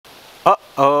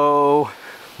Uh-oh,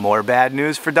 more bad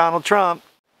news for Donald Trump.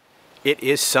 It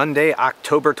is Sunday,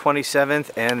 October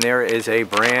 27th, and there is a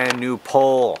brand new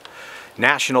poll,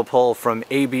 national poll from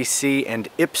ABC and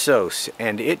IPSOS,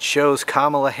 and it shows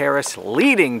Kamala Harris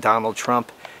leading Donald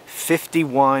Trump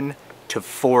 51 to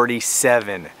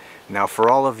 47. Now, for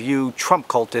all of you Trump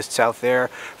cultists out there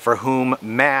for whom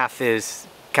math is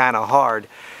kind of hard,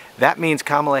 that means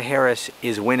Kamala Harris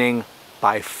is winning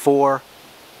by 4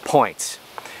 points.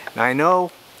 Now, I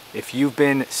know if you've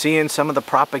been seeing some of the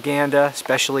propaganda,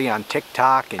 especially on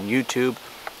TikTok and YouTube,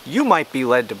 you might be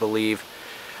led to believe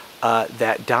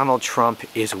that Donald Trump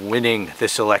is winning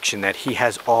this election, that he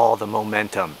has all the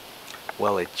momentum.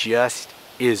 Well, it just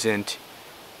isn't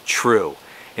true.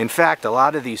 In fact, a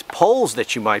lot of these polls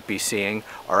that you might be seeing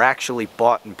are actually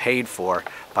bought and paid for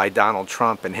by Donald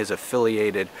Trump and his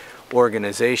affiliated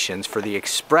organizations for the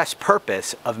express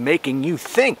purpose of making you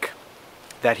think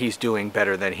that he's doing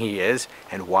better than he is.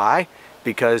 And why?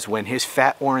 Because when his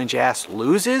fat orange ass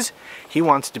loses, he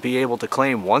wants to be able to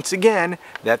claim once again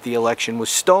that the election was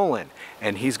stolen.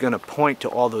 And he's going to point to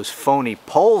all those phony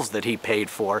polls that he paid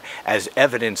for as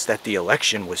evidence that the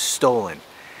election was stolen.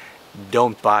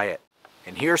 Don't buy it.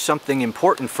 And here's something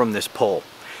important from this poll.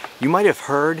 You might have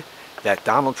heard that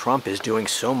Donald Trump is doing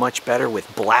so much better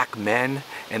with black men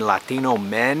and Latino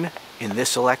men in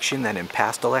this election than in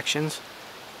past elections.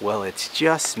 Well, it's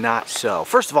just not so.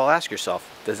 First of all, ask yourself,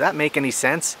 does that make any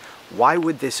sense? Why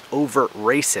would this overt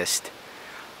racist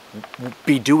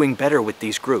be doing better with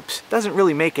these groups? Doesn't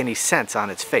really make any sense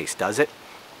on its face, does it?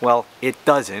 Well, it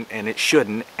doesn't, and it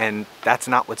shouldn't, and that's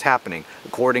not what's happening.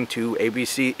 According to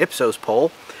ABC Ipsos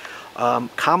poll,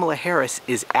 Kamala Harris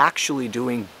is actually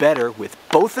doing better with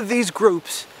both of these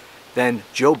groups than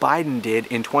Joe Biden did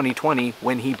in 2020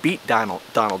 when he beat Donald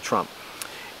Trump.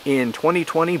 In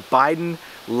 2020, Biden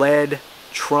led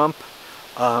Trump,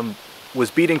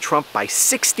 was beating Trump by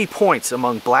 60 points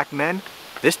among black men.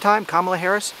 This time, Kamala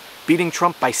Harris beating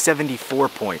Trump by 74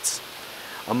 points.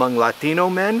 Among Latino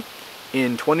men,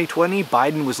 in 2020,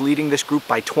 Biden was leading this group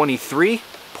by 23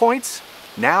 points.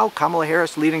 Now, Kamala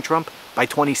Harris leading Trump by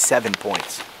 27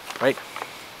 points, right?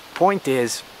 Point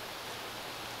is,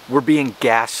 we're being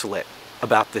gaslit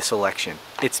about this election.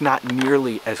 It's not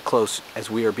nearly as close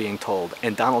as we are being told,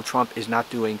 and Donald Trump is not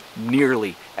doing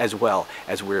nearly as well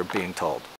as we're being told.